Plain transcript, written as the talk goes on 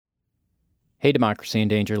Hey, Democracy in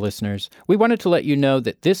Danger listeners. We wanted to let you know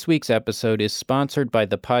that this week's episode is sponsored by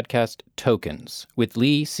the podcast Tokens with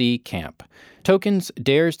Lee C. Camp. Tokens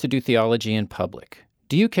dares to do theology in public.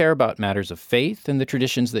 Do you care about matters of faith and the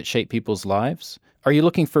traditions that shape people's lives? Are you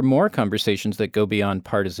looking for more conversations that go beyond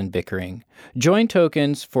partisan bickering? Join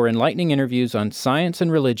Tokens for enlightening interviews on science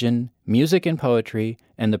and religion, music and poetry,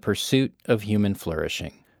 and the pursuit of human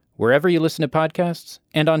flourishing. Wherever you listen to podcasts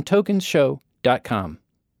and on tokensshow.com.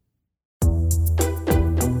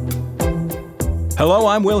 Hello,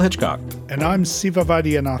 I'm Will Hitchcock. And I'm Siva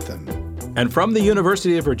Vaidyanathan. And from the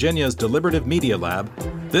University of Virginia's Deliberative Media Lab,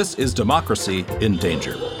 this is Democracy in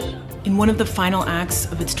Danger. In one of the final acts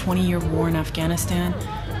of its 20-year war in Afghanistan,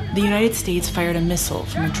 the United States fired a missile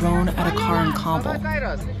from a drone at a car in Kabul.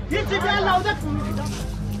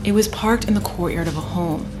 It was parked in the courtyard of a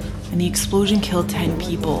home, and the explosion killed 10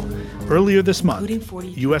 people. Earlier this month,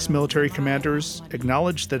 U.S. military commanders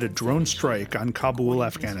acknowledged that a drone strike on Kabul,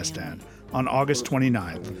 Afghanistan, on August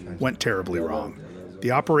 29th, went terribly wrong.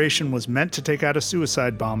 The operation was meant to take out a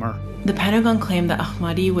suicide bomber. The Pentagon claimed that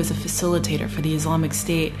Ahmadi was a facilitator for the Islamic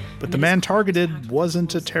State. But the man targeted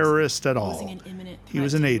wasn't a terrorist at all. He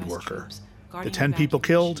was an aid worker. The 10 people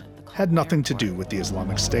killed had nothing to do with the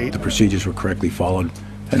Islamic State. The procedures were correctly followed,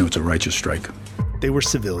 and it was a righteous strike. They were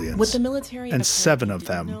civilians, and 7 of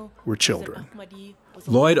them were children.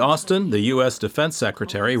 Lloyd Austin, the U.S. Defense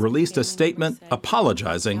Secretary, released a statement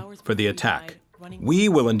apologizing for the attack. "We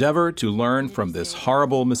will endeavor to learn from this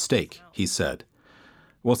horrible mistake," he said.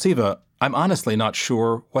 Well, Siva, I'm honestly not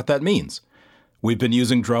sure what that means. We've been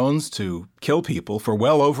using drones to kill people for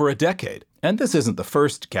well over a decade, and this isn't the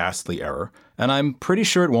first ghastly error, and I'm pretty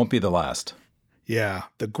sure it won't be the last. Yeah,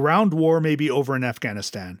 the ground war may be over in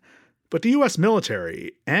Afghanistan, but the U.S.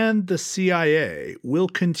 military and the CIA will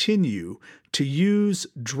continue to use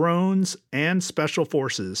drones and special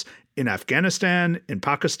forces in Afghanistan, in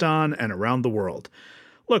Pakistan, and around the world.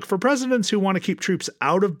 Look, for presidents who want to keep troops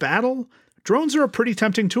out of battle, drones are a pretty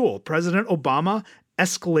tempting tool. President Obama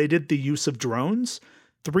escalated the use of drones.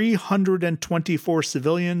 324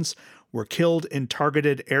 civilians were killed in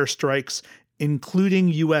targeted airstrikes, including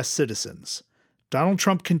U.S. citizens. Donald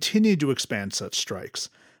Trump continued to expand such strikes.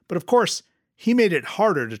 But of course, he made it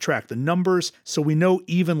harder to track the numbers, so we know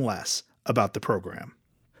even less about the program.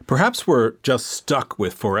 Perhaps we're just stuck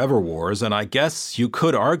with forever wars, and I guess you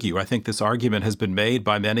could argue, I think this argument has been made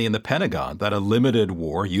by many in the Pentagon, that a limited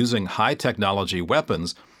war using high-technology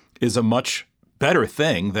weapons is a much better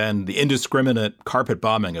thing than the indiscriminate carpet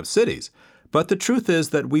bombing of cities. But the truth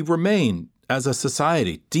is that we remain, as a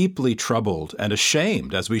society, deeply troubled and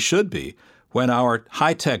ashamed, as we should be, when our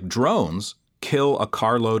high-tech drones kill a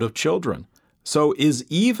carload of children. So is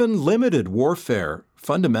even limited warfare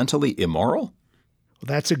fundamentally immoral? Well,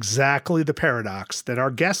 that's exactly the paradox that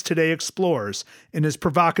our guest today explores in his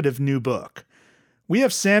provocative new book. We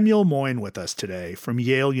have Samuel Moyn with us today from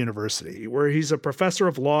Yale University, where he's a professor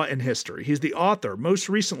of law and history. He's the author, most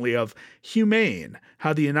recently, of Humane: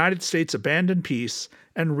 How the United States Abandoned Peace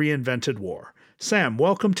and Reinvented War. Sam,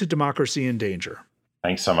 welcome to Democracy in Danger.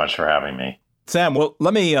 Thanks so much for having me. Sam, well,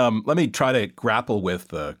 let me try to grapple with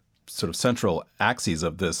the sort of central axes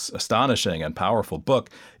of this astonishing and powerful book.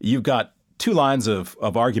 You've got 2 lines of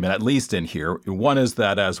argument, at least in here. One is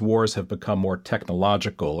that as wars have become more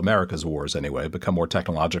technological, America's wars anyway, become more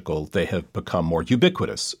technological, they have become more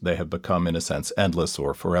ubiquitous. They have become, in a sense, endless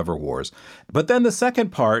or forever wars. But then the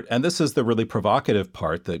second part, and this is the really provocative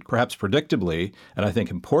part that perhaps predictably, and I think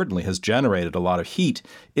importantly, has generated a lot of heat,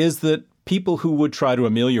 is that people who would try to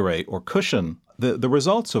ameliorate or cushion the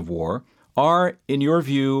results of war are, in your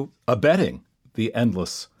view, abetting the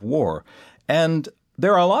endless war. And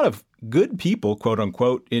there are a lot of good people, quote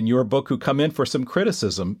unquote, in your book who come in for some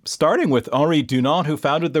criticism, starting with Henri Dunant, who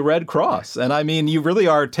founded the Red Cross. And I mean, you really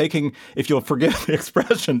are taking, if you'll forgive the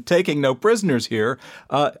expression, taking no prisoners here.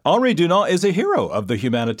 Henri Dunant is a hero of the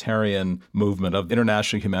humanitarian movement, of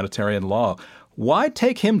international humanitarian law. Why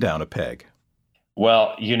take him down a peg?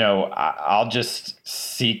 Well, I'll just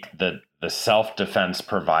seek the self-defense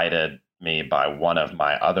provided me by one of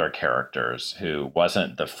my other characters who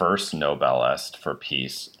wasn't the first Nobelist for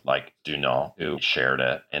peace like Dunant, who shared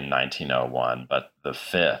it in 1901, but the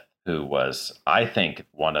 5th, who was, I think,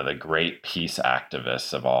 one of the great peace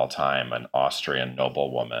activists of all time, an Austrian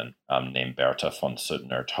noblewoman named Bertha von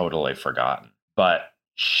Suttner, totally forgotten. But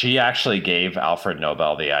she actually gave Alfred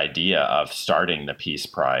Nobel the idea of starting the Peace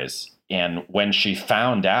Prize. And when she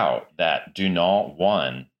found out that Dunant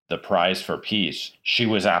won the prize for peace, she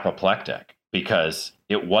was apoplectic because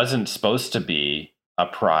it wasn't supposed to be a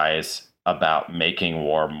prize about making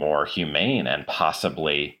war more humane and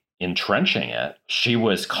possibly entrenching it. She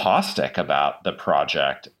was caustic about the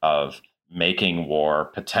project of making war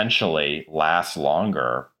potentially last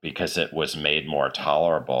longer because it was made more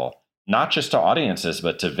tolerable, not just to audiences,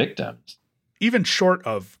 but to victims. Even short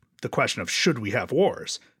of the question of should we have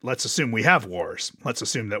wars, let's assume we have wars. Let's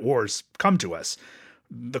assume that wars come to us.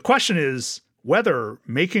 The question is whether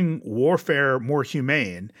making warfare more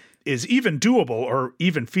humane is even doable or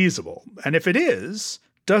even feasible. And if it is,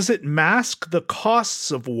 does it mask the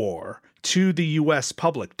costs of war to the U.S.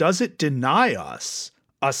 public? Does it deny us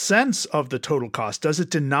a sense of the total cost? Does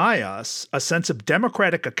it deny us a sense of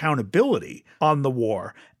democratic accountability on the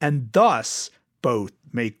war, and thus both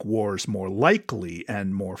make wars more likely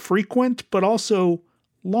and more frequent, but also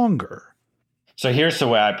longer? So here's the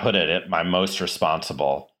way I put it, my most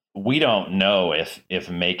responsible. We don't know if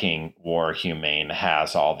making war humane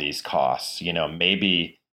has all these costs.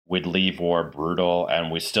 Maybe we'd leave war brutal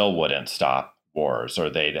and we still wouldn't stop wars, or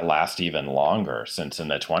they'd last even longer, since in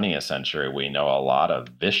the 20th century, we know a lot of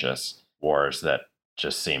vicious wars that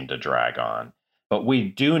just seem to drag on. But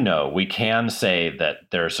we can say that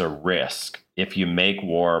there's a risk. If you make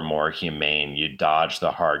war more humane, you dodge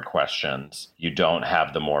the hard questions. You don't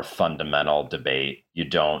have the more fundamental debate. You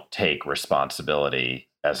don't take responsibility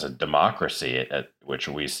as a democracy, which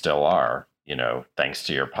we still are. Thanks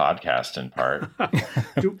to your podcast in part.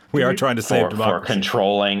 we are trying to save democracy.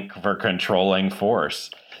 For controlling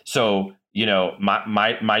force. So,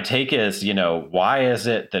 my take is, why is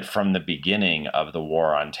it that from the beginning of the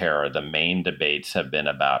war on terror, the main debates have been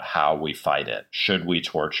about how we fight it? Should we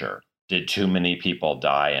torture? Did too many people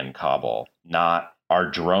die in Kabul? Not,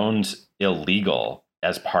 are drones illegal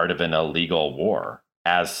as part of an illegal war?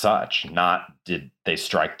 As such, not did they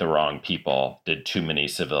strike the wrong people? Did too many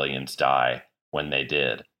civilians die when they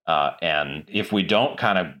did? And if we don't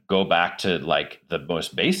kind of go back to like the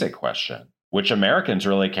most basic question, which Americans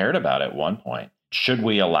really cared about at one point, should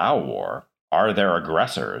we allow war? Are there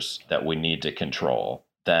aggressors that we need to control?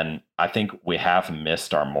 Then I think we have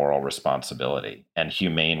missed our moral responsibility, and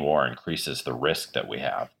humane war increases the risk that we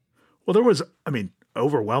have. Well, there was,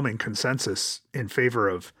 overwhelming consensus in favor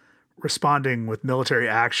of responding with military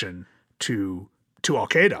action to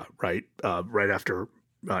al-Qaeda, right? Right after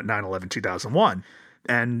 9/11/2001.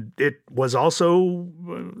 And it was also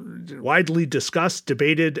widely discussed,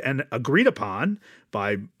 debated, and agreed upon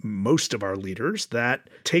by most of our leaders that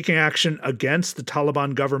taking action against the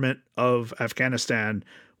Taliban government of Afghanistan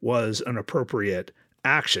was an appropriate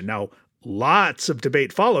action. Now, lots of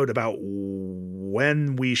debate followed about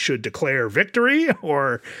when we should declare victory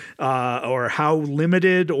or how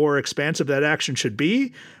limited or expansive that action should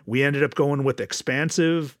be. We ended up going with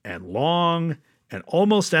expansive and long and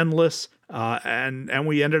almost endless, and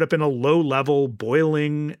we ended up in a low-level,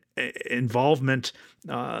 boiling involvement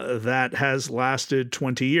that has lasted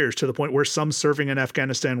 20 years, to the point where some serving in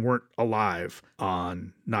Afghanistan weren't alive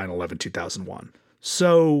on 9/11/2001.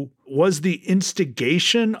 So was the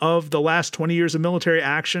instigation of the last 20 years of military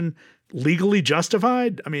action legally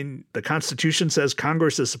justified? The Constitution says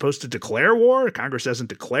Congress is supposed to declare war. Congress hasn't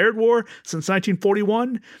declared war since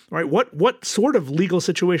 1941. Right? What sort of legal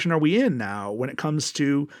situation are we in now when it comes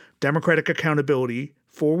to democratic accountability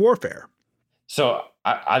for warfare? So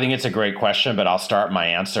I think it's a great question, but I'll start my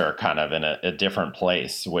answer kind of in a different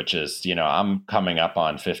place, which is, I'm coming up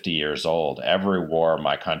on 50 years old. Every war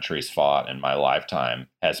my country's fought in my lifetime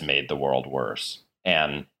has made the world worse.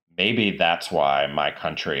 And maybe that's why my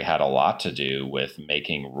country had a lot to do with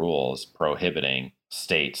making rules prohibiting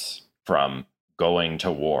states from going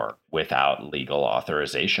to war without legal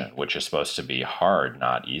authorization, which is supposed to be hard,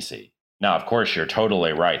 not easy. Now, of course, you're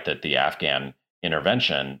totally right that the Afghan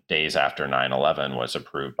intervention days after 9/11 was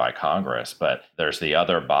approved by Congress, but there's the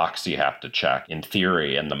other box you have to check, in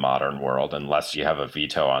theory, in the modern world, unless you have a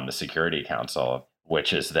veto on the Security Council,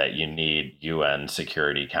 which is that you need UN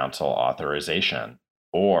Security Council authorization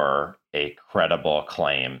or a credible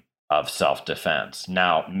claim of self-defense.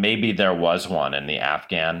 Now, maybe there was one in the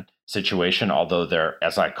Afghan situation, although there,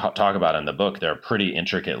 as I talk about in the book, there are pretty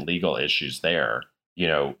intricate legal issues there.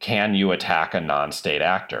 Can you attack a non-state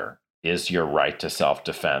actor? Is your right to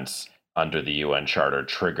self-defense under the UN Charter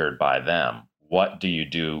triggered by them? What do you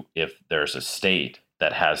do if there's a state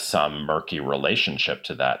that has some murky relationship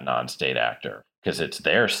to that non-state actor? Because it's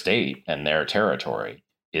their state and their territory.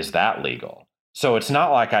 Is that legal? So it's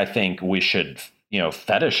not like I think we should,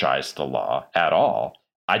 fetishize the law at all.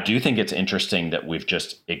 I do think it's interesting that we've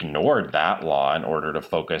just ignored that law in order to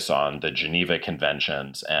focus on the Geneva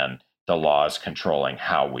Conventions and the laws controlling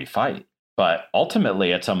how we fight. But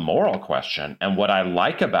ultimately, it's a moral question. And what I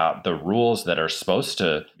like about the rules that are supposed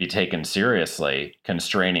to be taken seriously,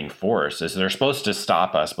 constraining force, is they're supposed to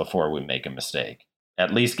stop us before we make a mistake,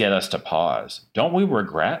 at least get us to pause. Don't we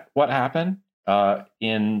regret what happened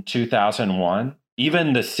in 2001?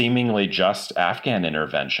 Even the seemingly just Afghan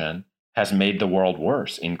intervention has made the world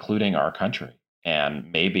worse, including our country.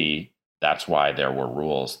 And maybe that's why there were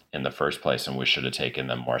rules in the first place, and we should have taken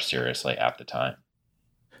them more seriously at the time.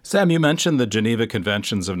 Sam, you mentioned the Geneva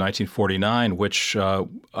Conventions of 1949, which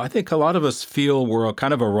I think a lot of us feel were a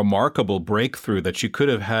kind of a remarkable breakthrough, that you could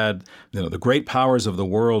have had the great powers of the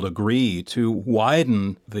world agree to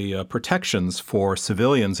widen the protections for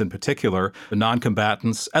civilians in particular, the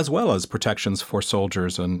non-combatants, as well as protections for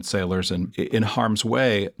soldiers and sailors in harm's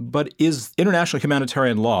way. But is international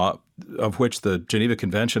humanitarian law, of which the Geneva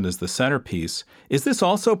Convention is the centerpiece, is this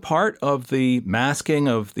also part of the masking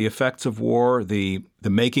of the effects of war, the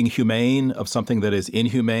making humane of something that is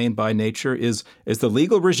inhumane by nature? Is the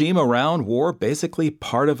legal regime around war basically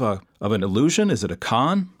part of an illusion? Is it a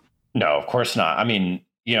con? No, of course not. I mean,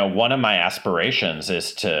 one of my aspirations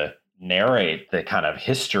is to narrate the kind of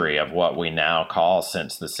history of what we now call,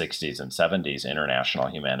 since the 60s and 70s, international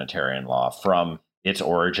humanitarian law, from its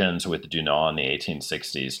origins with Dunant in the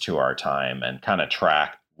 1860s to our time, and kind of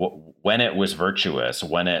track when it was virtuous,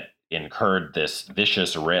 when it incurred this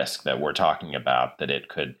vicious risk that we're talking about, that it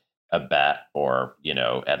could abet or,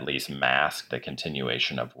 at least mask the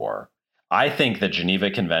continuation of war. I think the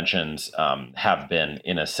Geneva Conventions have been,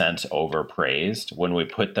 in a sense, overpraised. When we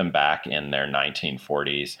put them back in their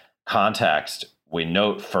 1940s context, we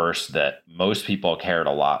note first that most people cared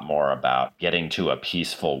a lot more about getting to a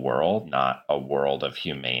peaceful world, not a world of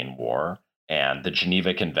humane war. And the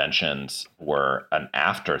Geneva Conventions were an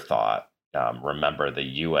afterthought. Remember, the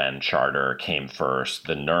UN Charter came first.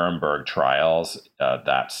 The Nuremberg trials,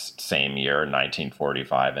 that same year,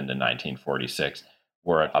 1945 into 1946,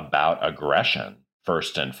 were about aggression,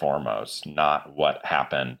 first and foremost, not what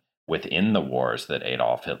happened within the wars that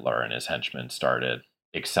Adolf Hitler and his henchmen started,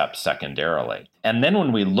 except secondarily. And then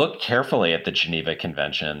when we look carefully at the Geneva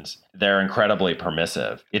Conventions, they're incredibly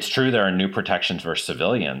permissive. It's true there are new protections for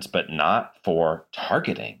civilians, but not for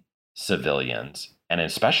targeting civilians, and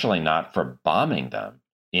especially not for bombing them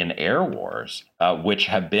in air wars, which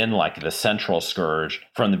have been like the central scourge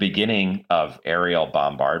from the beginning of aerial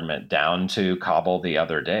bombardment down to Kabul the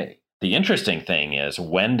other day. The interesting thing is,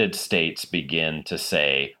 when did states begin to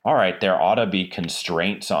say, all right, there ought to be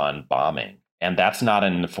constraints on bombing? And that's not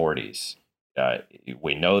in the 40s.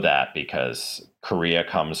 We know that because Korea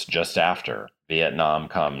comes just after. Vietnam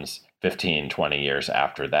comes 15, 20 years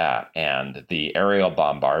after that. And the aerial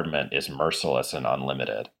bombardment is merciless and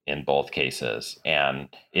unlimited in both cases. And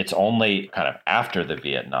it's only kind of after the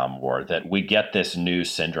Vietnam War that we get this new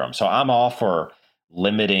syndrome. So I'm all for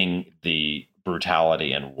limiting the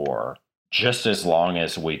brutality in war, just as long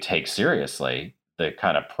as we take seriously the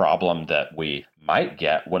kind of problem that we might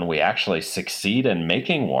get when we actually succeed in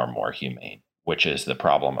making war more humane, which is the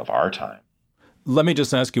problem of our time. Let me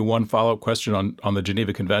just ask you one follow-up question on the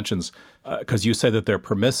Geneva Conventions, because you say that they're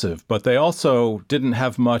permissive, but they also didn't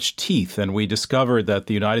have much teeth. And we discovered that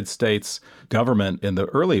the United States government in the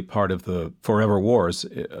early part of the forever wars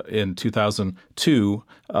in 2002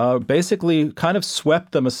 basically kind of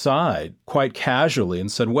swept them aside quite casually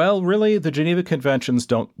and said, well, really, the Geneva Conventions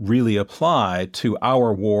don't really apply to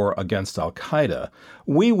our war against al-Qaeda.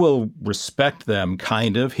 We will respect them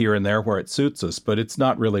kind of here and there where it suits us, but it's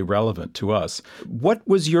not really relevant to us. What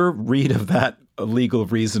was your read of that legal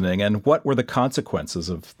reasoning, and what were the consequences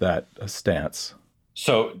of that stance?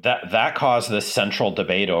 So that caused this central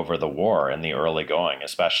debate over the war in the early going,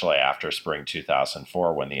 especially after spring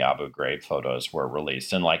 2004 when the Abu Ghraib photos were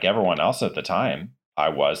released. And like everyone else at the time, I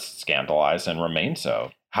was scandalized and remain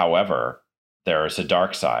so. However, there is a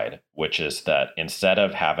dark side, which is that instead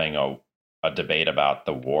of having a debate about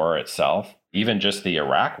the war itself, even just the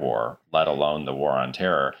Iraq war, let alone the war on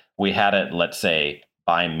terror, we had it, let's say,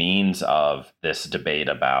 by means of this debate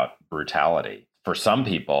about brutality. For some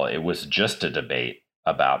people, it was just a debate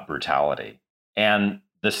about brutality. And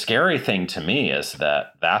the scary thing to me is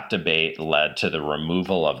that that debate led to the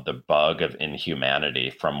removal of the bug of inhumanity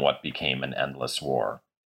from what became an endless war.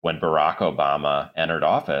 When Barack Obama entered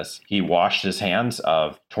office, he washed his hands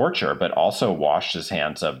of torture, but also washed his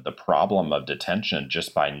hands of the problem of detention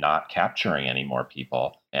just by not capturing any more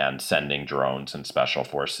people and sending drones and special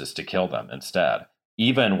forces to kill them instead,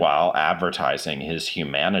 even while advertising his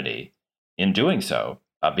humanity in doing so,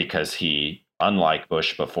 because he, unlike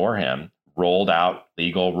Bush before him, rolled out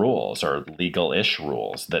legal rules or legal-ish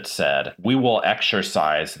rules that said, we will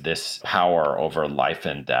exercise this power over life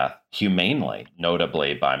and death humanely,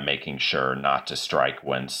 notably by making sure not to strike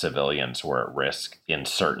when civilians were at risk in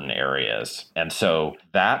certain areas. And so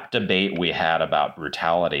that debate we had about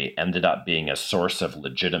brutality ended up being a source of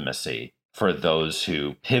legitimacy for those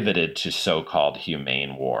who pivoted to so-called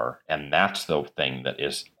humane war. And that's the thing that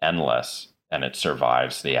is endless, and it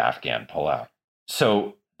survives the Afghan pullout.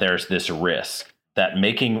 So there's this risk that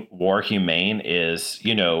making war humane is,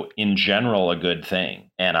 in general, a good thing.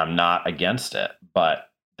 And I'm not against it, but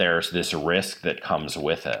there's this risk that comes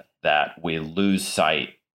with it, that we lose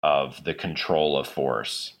sight of the control of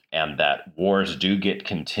force, and that wars do get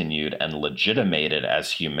continued and legitimated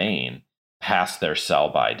as humane past their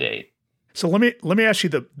sell-by date. So let me ask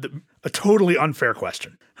you a totally unfair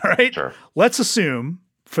question. All right. Sure. Let's assume,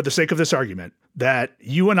 for the sake of this argument, that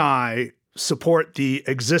you and I support the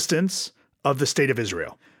existence of the State of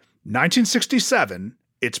Israel. 1967,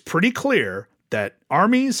 it's pretty clear that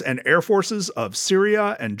armies and air forces of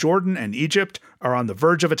Syria and Jordan and Egypt are on the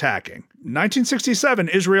verge of attacking. 1967,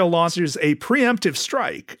 Israel launches a preemptive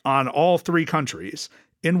strike on all three countries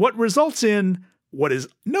in what results in what is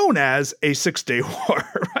known as a 6-day war,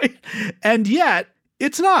 right? And yet,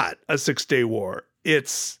 it's not a 6-day war.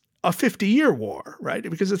 It's a 50-year war, right?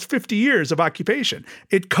 Because it's 50 years of occupation.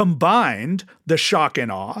 It combined the shock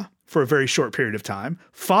and awe for a very short period of time,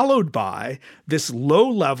 followed by this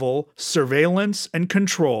low-level surveillance and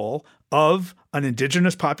control of an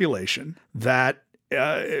indigenous population that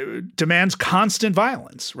demands constant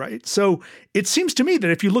violence, right? So it seems to me that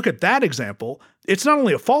if you look at that example, it's not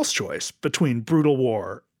only a false choice between brutal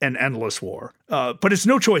war and endless war, but it's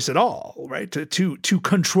no choice at all, right? To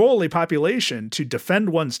control a population, to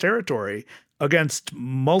defend one's territory against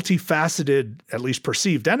multifaceted, at least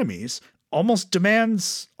perceived enemies, almost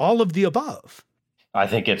demands all of the above. I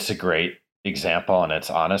think it's a great example, and it's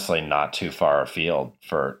honestly not too far afield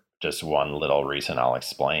for just one little reason I'll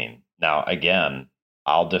explain. Now, again,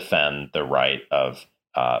 I'll defend the right of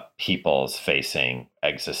peoples facing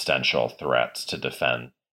existential threats to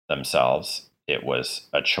defend themselves. It was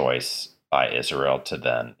a choice by Israel to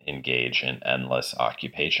then engage in endless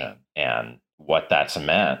occupation. And what that's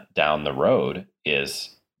meant down the road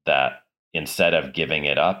is that instead of giving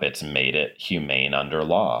it up, it's made it humane under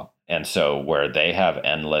law. And so where they have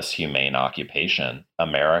endless humane occupation,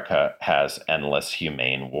 America has endless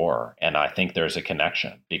humane war. And I think there's a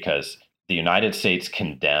connection because the United States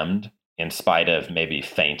condemned, in spite of maybe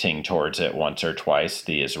fainting towards it once or twice,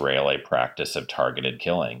 the Israeli practice of targeted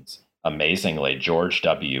killings. Amazingly, George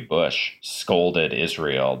W. Bush scolded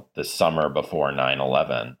Israel the summer before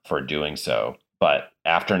 9/11 for doing so. But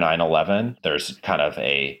after 9/11, there's kind of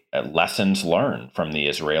a lessons learned from the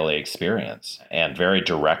Israeli experience, and very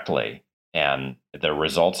directly. And the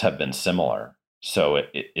results have been similar. So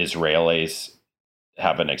Israelis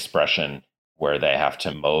have an expression where they have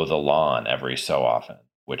to mow the lawn every so often,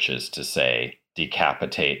 which is to say,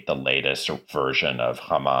 decapitate the latest version of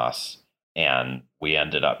Hamas. And we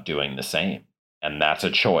ended up doing the same. And that's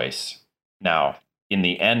a choice. Now, in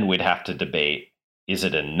the end, we'd have to debate, is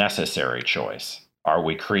it a necessary choice? Are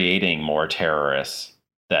we creating more terrorists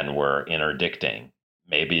than we're interdicting?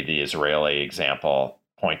 Maybe the Israeli example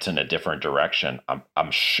points in a different direction.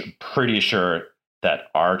 I'm pretty sure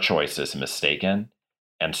that our choice is mistaken.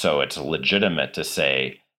 And so it's legitimate to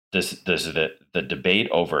say, does the debate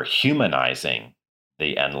over humanizing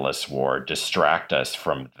the endless war distract us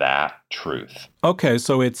from that truth? Okay,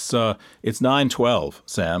 so it's 9/12,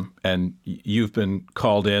 Sam, and you've been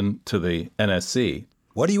called in to the NSC.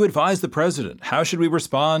 What do you advise the president? How should we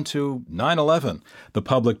respond to 9/11? The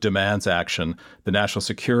public demands action. The national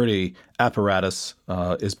security apparatus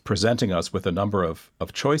is presenting us with a number of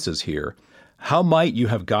choices here. How might you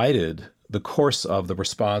have guided the course of the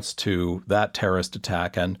response to that terrorist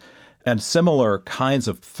attack and similar kinds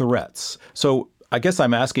of threats? So I guess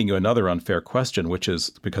I'm asking you another unfair question, which is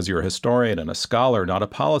because you're a historian and a scholar, not a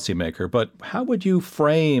policymaker, but how would you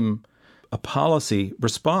frame a policy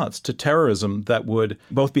response to terrorism that would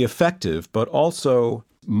both be effective, but also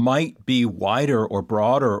might be wider or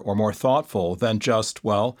broader or more thoughtful than just,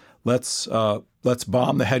 well, let's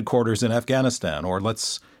bomb the headquarters in Afghanistan or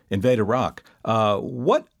let's invade Iraq?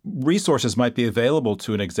 What resources might be available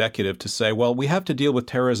to an executive to say, well, we have to deal with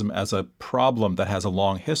terrorism as a problem that has a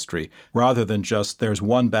long history, rather than just there's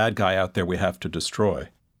one bad guy out there we have to destroy?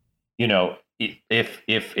 You know,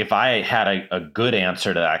 if I had a good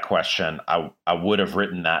answer to that question, I would have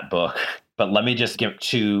written that book. But let me just give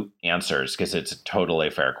two answers because it's a totally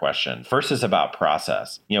fair question. First is about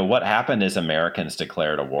process. What happened is Americans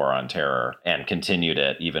declared a war on terror and continued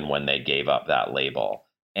it even when they gave up that label.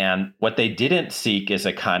 And what they didn't seek is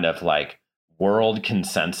a kind of like world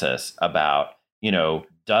consensus about,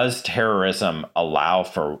 does terrorism allow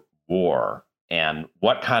for war? And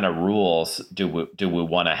what kind of rules do we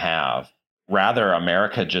want to have? Rather,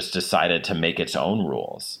 America just decided to make its own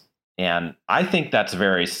rules. And I think that's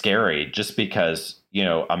very scary just because,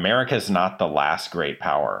 America's not the last great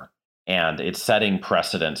power. And it's setting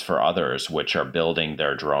precedents for others, which are building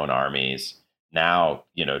their drone armies, now,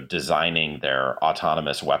 designing their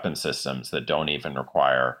autonomous weapon systems that don't even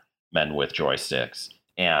require men with joysticks.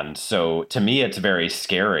 And so to me, it's very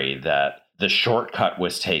scary that the shortcut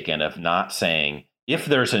was taken of not saying, if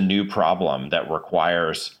there's a new problem that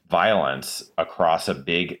requires violence across a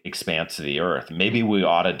big expanse of the earth, maybe we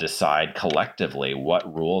ought to decide collectively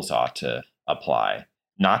what rules ought to apply.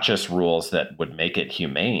 Not just rules that would make it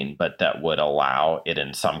humane, but that would allow it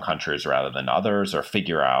in some countries rather than others, or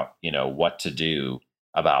figure out, what to do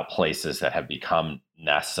about places that have become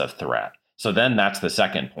nests of threat. So then that's the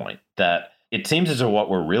second point, that it seems as though what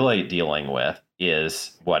we're really dealing with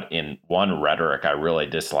is what in one rhetoric I really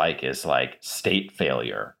dislike is like state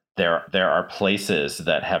failure. There are places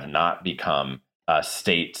that have not become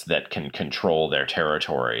states that can control their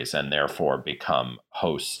territories and therefore become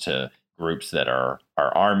hosts to groups that are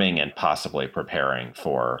arming and possibly preparing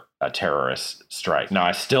for a terrorist strike. Now,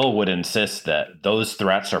 I still would insist that those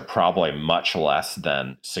threats are probably much less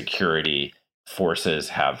than security forces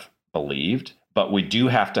have believed. But we do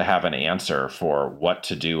have to have an answer for what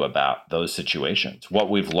to do about those situations. What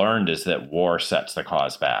we've learned is that war sets the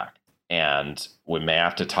cause back. And we may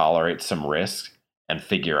have to tolerate some risk and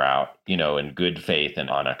figure out, in good faith and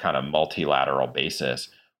on a kind of multilateral basis,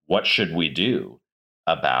 what should we do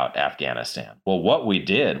about Afghanistan? Well, what we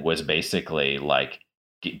did was basically like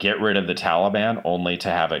get rid of the Taliban only to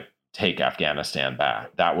have it take Afghanistan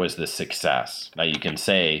back. That was the success. Now, you can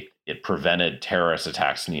say it prevented terrorist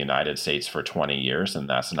attacks in the United States for 20 years, and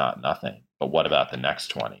that's not nothing. But what about the next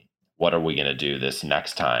 20? What are we going to do this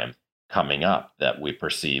next time coming up that we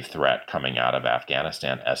perceive threat coming out of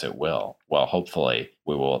Afghanistan, as it will? Well, hopefully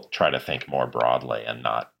we will try to think more broadly and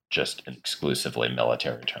not just in exclusively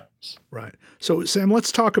military terms. Right. So, Sam,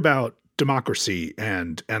 let's talk about democracy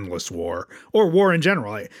and endless war, or war in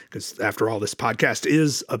general, because after all, this podcast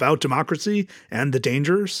is about democracy and the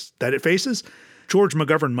dangers that it faces. George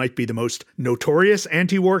McGovern might be the most notorious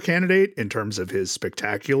anti-war candidate in terms of his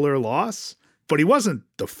spectacular loss, but he wasn't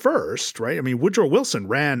the first, right? I mean, Woodrow Wilson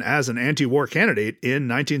ran as an anti-war candidate in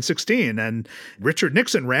 1916, and Richard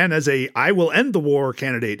Nixon ran as a I will end the war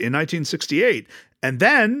candidate in 1968. And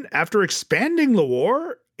then, after expanding the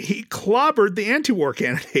war, he clobbered the anti-war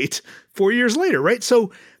candidate 4 years later, right?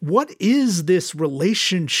 So what is this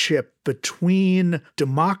relationship between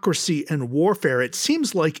democracy and warfare? It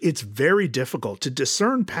seems like it's very difficult to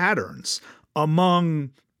discern patterns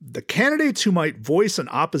among the candidates who might voice an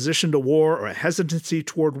opposition to war or a hesitancy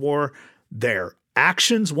toward war, their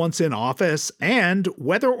actions once in office, and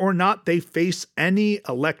whether or not they face any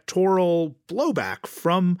electoral blowback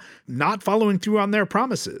from not following through on their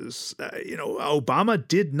promises. Obama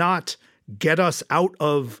did not get us out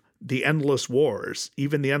of the endless wars,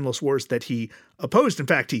 even the endless wars that he opposed. In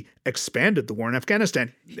fact, he expanded the war in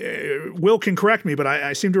Afghanistan. Will can correct me, but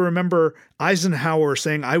I seem to remember Eisenhower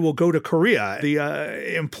saying, I will go to Korea.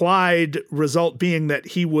 The implied result being that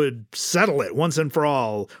he would settle it once and for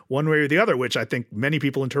all, one way or the other, which I think many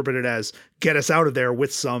people interpreted as get us out of there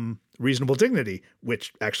with some reasonable dignity,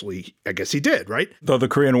 which actually, I guess he did, right? Though the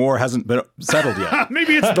Korean War hasn't been settled yet.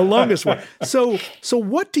 Maybe it's the longest one. So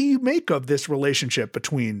what do you make of this relationship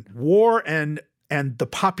between war and the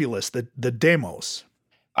populace, the demos?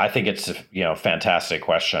 I think it's a fantastic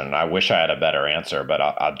question. I wish I had a better answer, but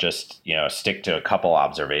I'll just stick to a couple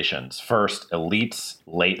observations. First, elites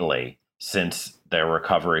lately, since their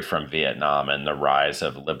recovery from Vietnam and the rise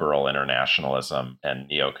of liberal internationalism and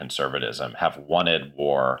neoconservatism, have wanted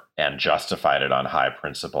war and justified it on high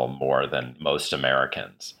principle more than most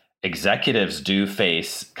Americans. Executives do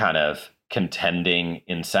face kind of contending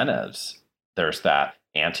incentives. There's that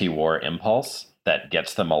anti-war impulse that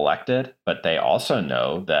gets them elected, but they also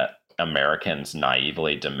know that Americans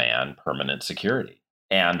naively demand permanent security.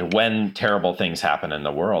 And when terrible things happen in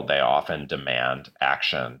the world, they often demand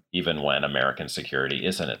action, even when American security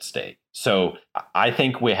isn't at stake. So I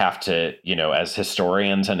think we have to, as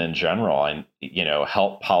historians and in general, and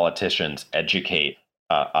help politicians educate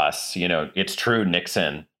us. It's true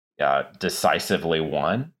Nixon decisively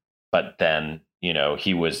won, but then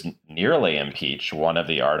he was nearly impeached. One of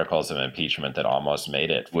the articles of impeachment that almost made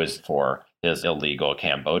it was for his illegal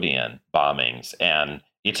Cambodian bombings. And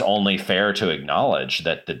it's only fair to acknowledge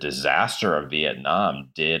that the disaster of Vietnam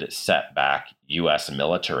did set back U.S.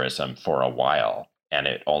 militarism for a while, and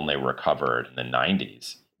it only recovered in the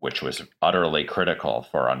 90s, which was utterly critical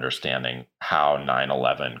for understanding how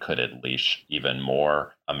 9/11 could unleash even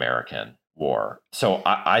more American war. So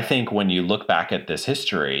I think when you look back at this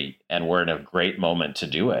history, and we're in a great moment to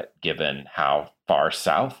do it, given how far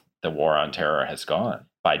south the war on terror has gone,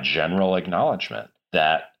 by general acknowledgement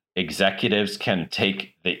that executives can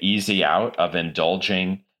take the easy out of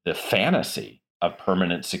indulging the fantasy of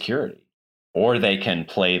permanent security, or they can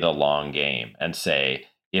play the long game and say,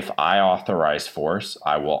 if I authorize force,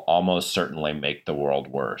 I will almost certainly make the world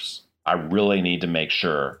worse. I really need to make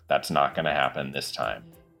sure that's not going to happen this time.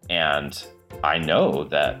 And I know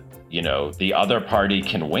that, the other party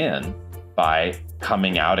can win by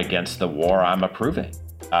coming out against the war I'm approving.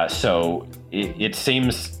 So it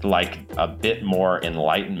seems like a bit more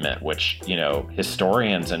enlightenment, which,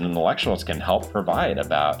 historians and intellectuals can help provide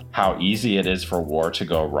about how easy it is for war to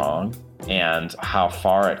go wrong and how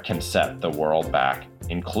far it can set the world back,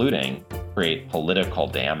 including create political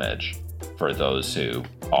damage for those who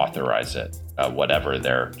authorize it, whatever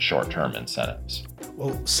their short-term incentives.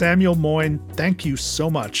 Well, Samuel Moyn, thank you so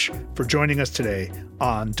much for joining us today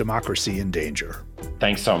on Democracy in Danger.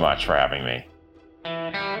 Thanks so much for having me.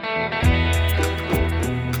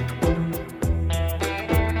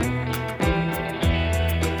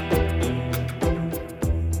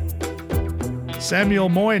 Samuel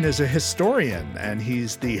Moyn is a historian, and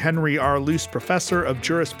he's the Henry R. Luce Professor of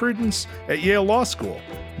Jurisprudence at Yale Law School.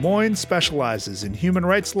 Moyn specializes in human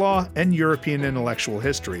rights law and European intellectual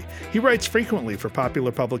history. He writes frequently for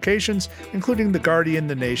popular publications, including The Guardian,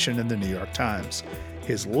 The Nation, and The New York Times.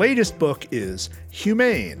 His latest book is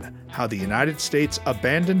Humane: How the United States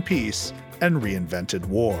Abandoned Peace and Reinvented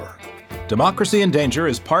War. Democracy in Danger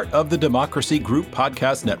is part of the Democracy Group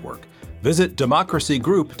podcast network. Visit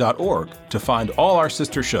democracygroup.org to find all our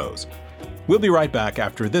sister shows. We'll be right back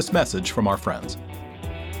after this message from our friends.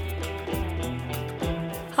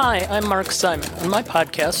 Hi, I'm Mark Simon. On my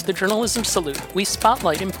podcast, The Journalism Salute, we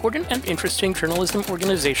spotlight important and interesting journalism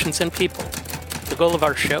organizations and people. The goal of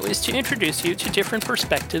our show is to introduce you to different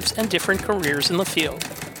perspectives and different careers in the field.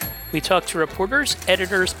 We talk to reporters,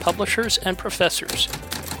 editors, publishers, and professors.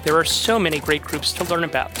 There are so many great groups to learn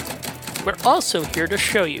about. We're also here to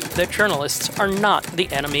show you that journalists are not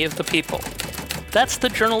the enemy of the people. That's the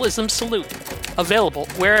Journalism Salute, available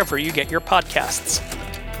wherever you get your podcasts.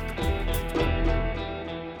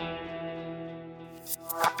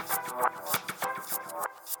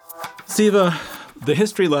 Siva, the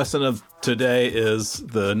history lesson of today is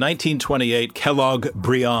the 1928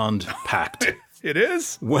 Kellogg-Briand Pact. It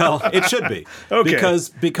is? Well, it should be. Okay.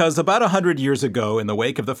 Because about 100 years ago, in the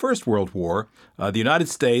wake of the First World War, the United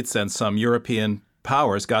States and some European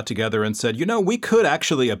powers got together and said, we could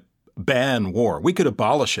actually ban war. We could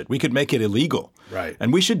abolish it. We could make it illegal. Right.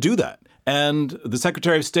 And we should do that. And the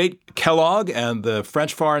Secretary of State, Kellogg, and the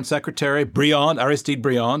French Foreign Secretary, Aristide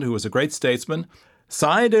Briand, who was a great statesman,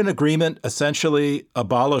 signed an agreement essentially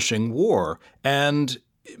abolishing war. And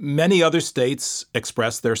many other states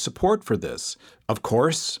expressed their support for this. Of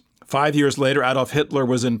course, 5 years later, Adolf Hitler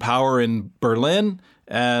was in power in Berlin,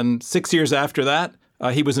 and 6 years after that,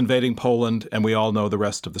 he was invading Poland, and we all know the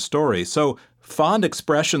rest of the story. So fond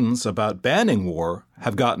expressions about banning war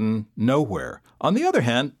have gotten nowhere. On the other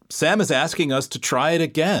hand, Sam is asking us to try it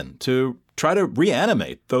again, to try to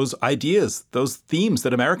reanimate those ideas, those themes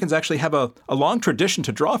that Americans actually have a long tradition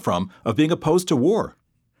to draw from of being opposed to war.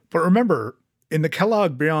 But remember, in the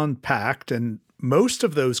Kellogg-Briand Pact and most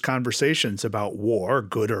of those conversations about war,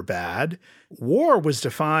 good or bad, war was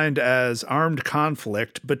defined as armed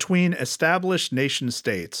conflict between established nation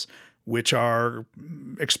states, which are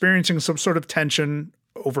experiencing some sort of tension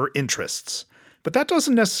over interests. But that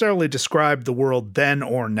doesn't necessarily describe the world then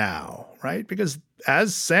or now, right? Because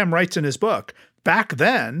as Sam writes in his book, back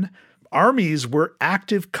then, armies were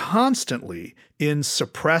active constantly in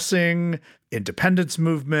suppressing independence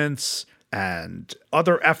movements and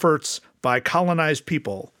other efforts by colonized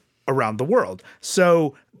people around the world.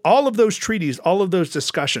 So all of those treaties, all of those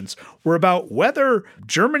discussions were about whether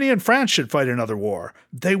Germany and France should fight another war.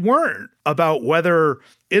 They weren't about whether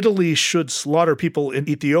Italy should slaughter people in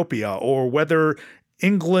Ethiopia or whether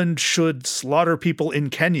England should slaughter people in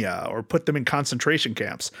Kenya or put them in concentration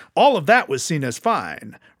camps. All of that was seen as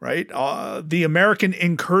fine, right? The American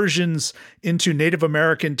incursions into Native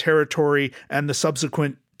American territory and the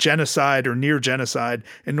subsequent genocide or near genocide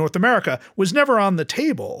in North America was never on the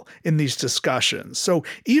table in these discussions. So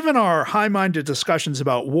even our high-minded discussions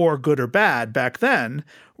about war, good or bad, back then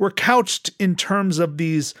were couched in terms of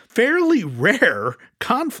these fairly rare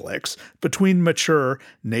conflicts between mature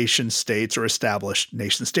nation states or established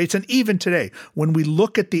nation states. And even today, when we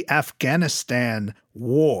look at the Afghanistan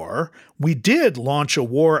war, we did launch a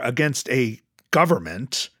war against a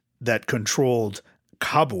government that controlled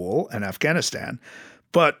Kabul and Afghanistan.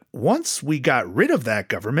 But once we got rid of that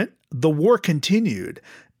government, the war continued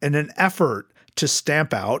in an effort to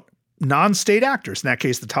stamp out non-state actors. In that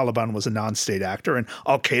case, the Taliban was a non-state actor, and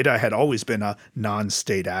Al-Qaeda had always been a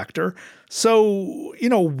non-state actor. So,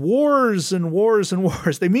 wars and wars and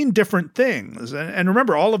wars, they mean different things. And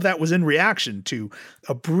remember, all of that was in reaction to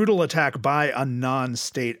a brutal attack by a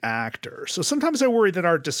non-state actor. So sometimes I worry that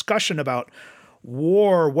our discussion about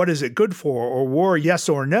war, what is it good for, or war, yes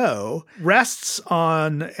or no, rests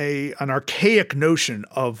on an archaic notion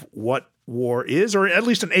of what war is, or at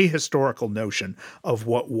least an ahistorical notion of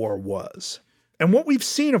what war was. And what we've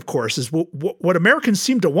seen, of course, is what Americans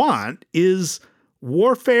seem to want is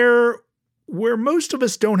warfare where most of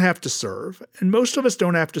us don't have to serve and most of us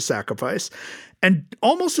don't have to sacrifice. And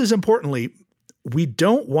almost as importantly, we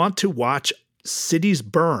don't want to watch cities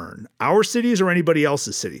burn, our cities or anybody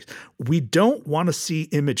else's cities. We don't want to see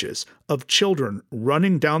images of children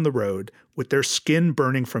running down the road with their skin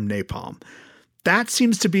burning from napalm. That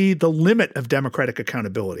seems to be the limit of democratic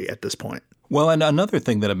accountability at this point. Well, and another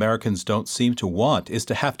thing that Americans don't seem to want is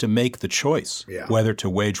to have to make the choice whether to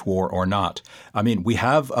wage war or not. I mean, we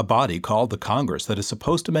have a body called the Congress that is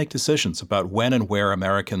supposed to make decisions about when and where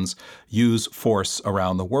Americans use force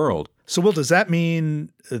around the world. So, Will, does that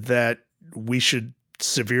mean that we should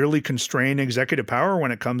severely constrain executive power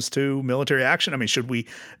when it comes to military action? I mean, should we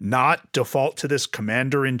not default to this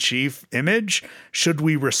commander-in-chief image? Should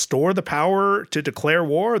we restore the power to declare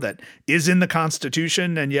war that is in the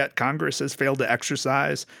Constitution and yet Congress has failed to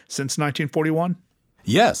exercise since 1941?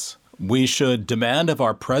 Yes. We should demand of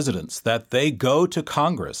our presidents that they go to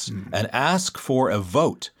Congress and ask for a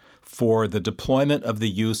vote for the deployment of the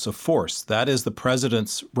use of force. That is the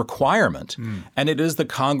president's requirement, and it is the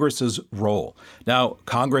Congress's role. Now,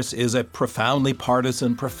 Congress is a profoundly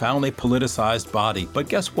partisan, profoundly politicized body, but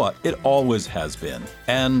guess what? It always has been.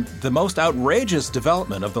 And the most outrageous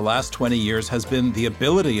development of the last 20 years has been the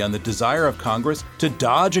ability and the desire of Congress to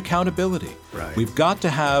dodge accountability. Right. We've got to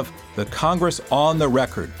have the Congress on the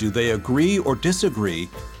record. Do they agree or disagree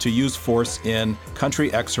to use force in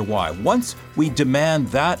country X or Y? Once we demand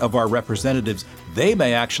that of our representatives, they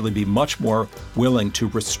may actually be much more willing to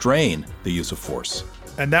restrain the use of force.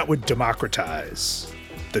 And that would democratize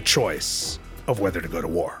the choice of whether to go to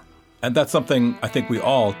war. And that's something I think we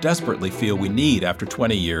all desperately feel we need after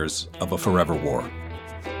 20 years of a forever war.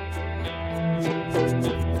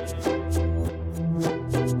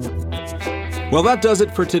 Well, that does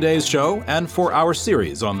it for today's show and for our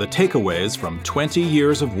series on the takeaways from 20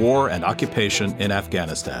 years of war and occupation in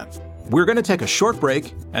Afghanistan. We're going to take a short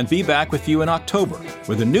break and be back with you in October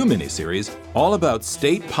with a new miniseries all about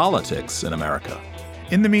state politics in America.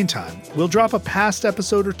 In the meantime, we'll drop a past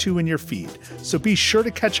episode or two in your feed, so be sure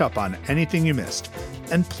to catch up on anything you missed.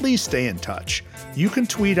 And please stay in touch. You can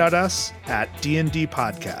tweet at us at DND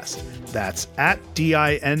Podcast. That's at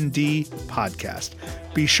DIND Podcast.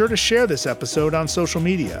 Be sure to share this episode on social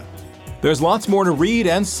media. There's lots more to read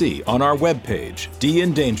and see on our webpage,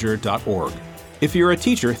 dindanger.org. If you're a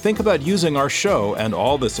teacher, think about using our show and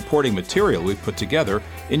all the supporting material we've put together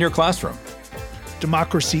in your classroom.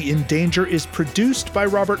 Democracy in Danger is produced by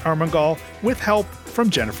Robert Armengol with help from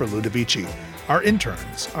Jennifer Ludovici. Our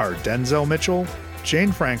interns are Denzel Mitchell,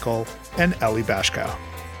 Jane Frankel, and Ellie Bashkow.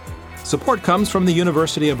 Support comes from the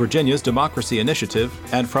University of Virginia's Democracy Initiative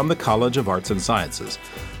and from the College of Arts and Sciences.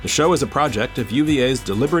 The show is a project of UVA's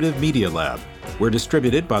Deliberative Media Lab. We're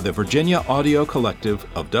distributed by the Virginia Audio Collective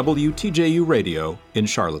of WTJU Radio in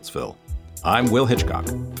Charlottesville. I'm Will Hitchcock.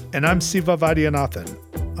 And I'm Siva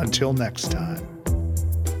Vaidyanathan. Until next time.